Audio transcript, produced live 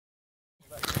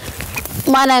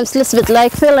My name is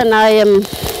Lakefield, and I am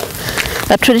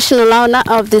a traditional owner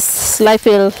of this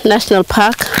Lakefield National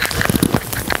Park.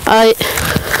 I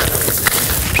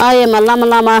am a Lama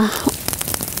Lama.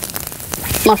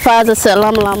 My father's a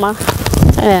Lama Lama,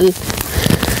 and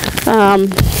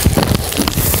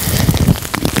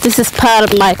this is part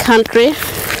of my country.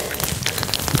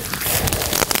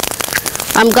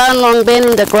 I'm going along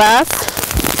bending the grass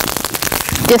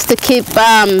just to keep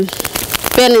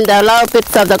bending the lower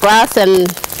bits of the grass and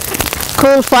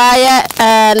cool fire,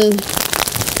 and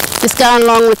just going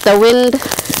along with the wind,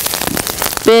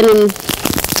 bending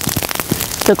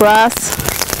the grass.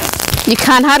 You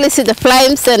can't hardly see the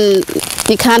flames and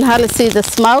you can't hardly see the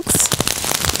smokes,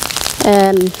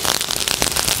 and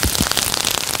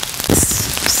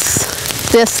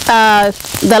just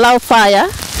the low fire,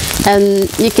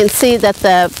 and you can see that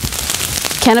the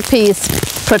canopy is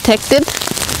protected,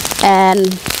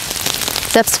 and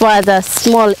that's why the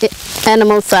small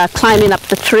animals are climbing up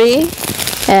the tree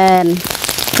and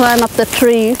climb up the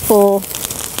tree for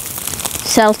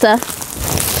shelter.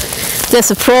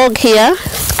 There's a frog here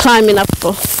climbing up.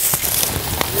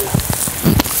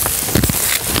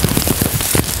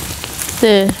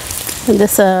 There, and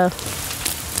there's a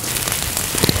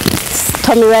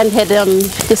Tommy Wrenhead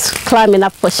just climbing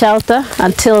up for shelter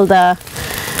until the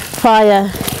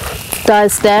fire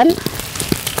dies down,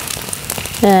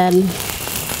 and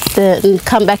then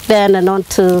come back down and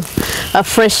onto a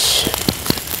fresh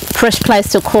place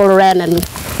to crawl around and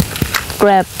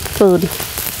grab food.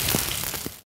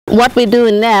 What we're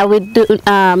doing now, we do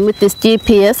with this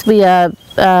GPS, we are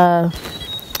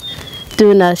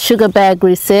doing a sugar bag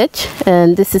research,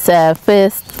 and this is our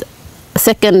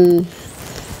second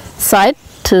site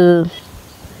to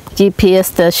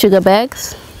GPS the sugar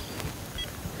bags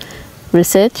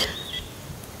research.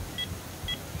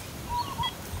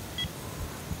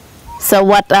 So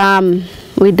what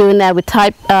we're doing now, we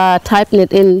typing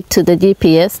it into the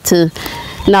GPS to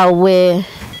know where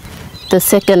the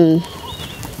second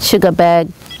sugar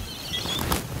bag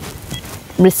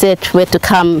research, where to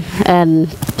come and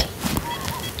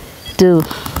do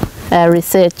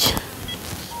research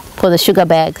for the sugar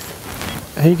bags.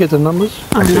 How do you get the numbers?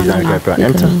 Actually, no, go for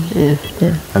enter.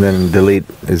 Yeah. And then delete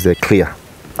is there clear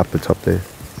up the top there.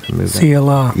 So move that.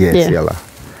 CLR. Yeah,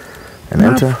 CLR. And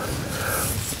enter.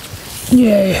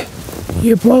 Yeah,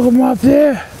 you plug them up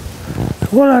there.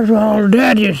 Well, that's what old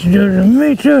Dad used to do to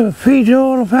me too. Feed the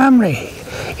whole family.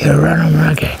 You run them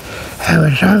like a, have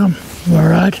a suck them, all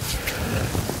right?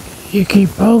 You keep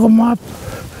plug them up,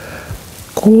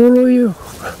 cool you,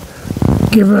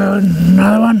 give her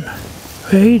another one,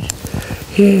 feed.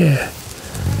 Yeah,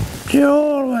 the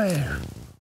whole way.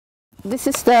 This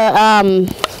is the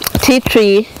tea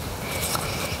tree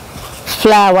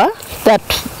flower that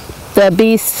the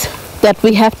bees that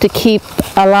we have to keep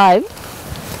alive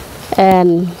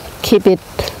and keep it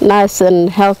nice and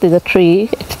healthy, the tree,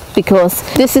 because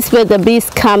this is where the bees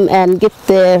come and get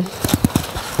their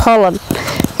pollen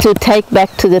to take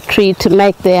back to the tree to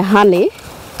make their honey.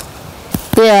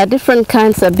 There are different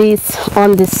kinds of bees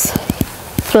on this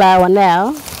flower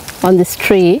now, on this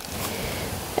tree,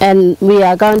 and we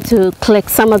are going to collect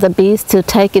some of the bees to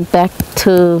take it back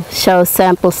to show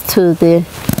samples to the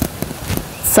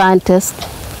scientists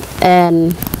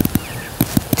and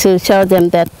to show them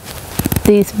that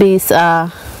these bees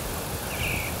are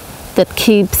that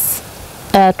keeps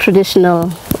our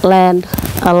traditional land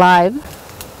alive.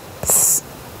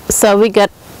 So we got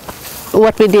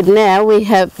what we did now. We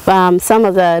have some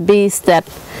of the bees that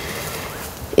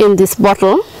in this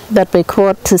bottle that we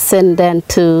caught to send down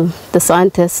to the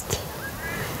scientists.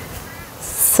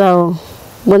 So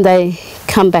when they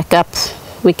come back up,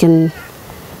 we can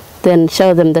then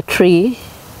show them the tree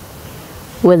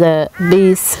where the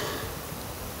bees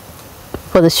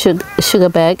for the sugar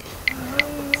bag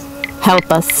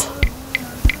help us.